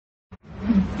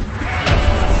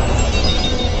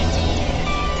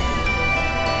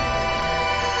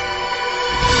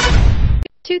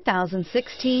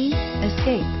2016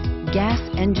 Escape. Gas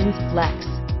engines flex,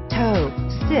 tow,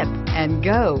 sip, and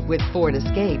go with Ford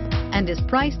Escape, and is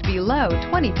priced below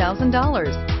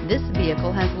 $20,000. This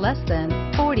vehicle has less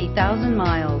than 40,000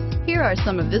 miles. Here are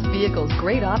some of this vehicle's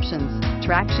great options: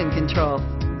 traction control,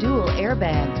 dual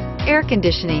airbags, air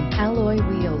conditioning, alloy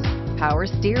wheels, power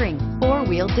steering,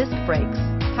 four-wheel disc brakes,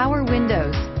 power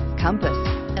windows, compass,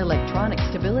 electronic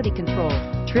stability control,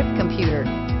 trip computer.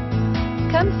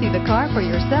 Come see the car for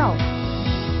yourself.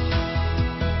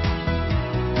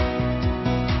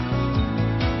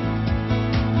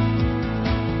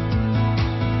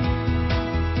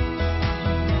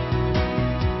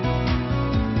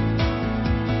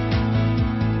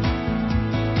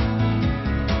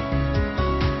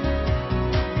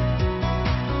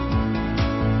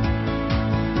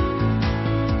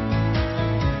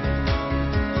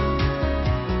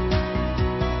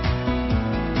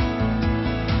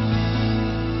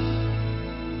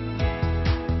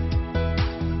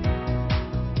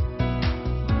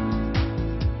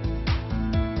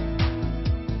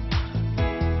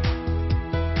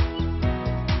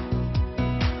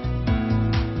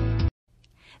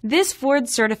 This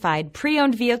Ford-certified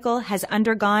pre-owned vehicle has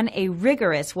undergone a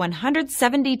rigorous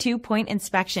 172-point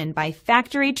inspection by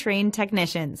factory-trained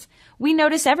technicians. We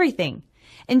notice everything.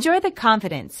 Enjoy the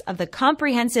confidence of the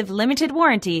comprehensive limited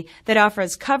warranty that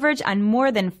offers coverage on more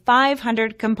than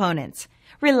 500 components.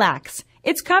 Relax,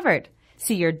 it's covered.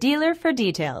 See your dealer for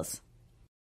details.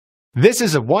 This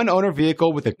is a one-owner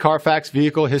vehicle with a Carfax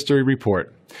Vehicle History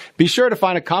Report. Be sure to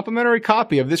find a complimentary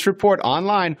copy of this report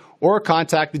online or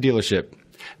contact the dealership.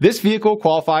 This vehicle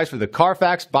qualifies for the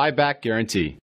Carfax Buyback Guarantee.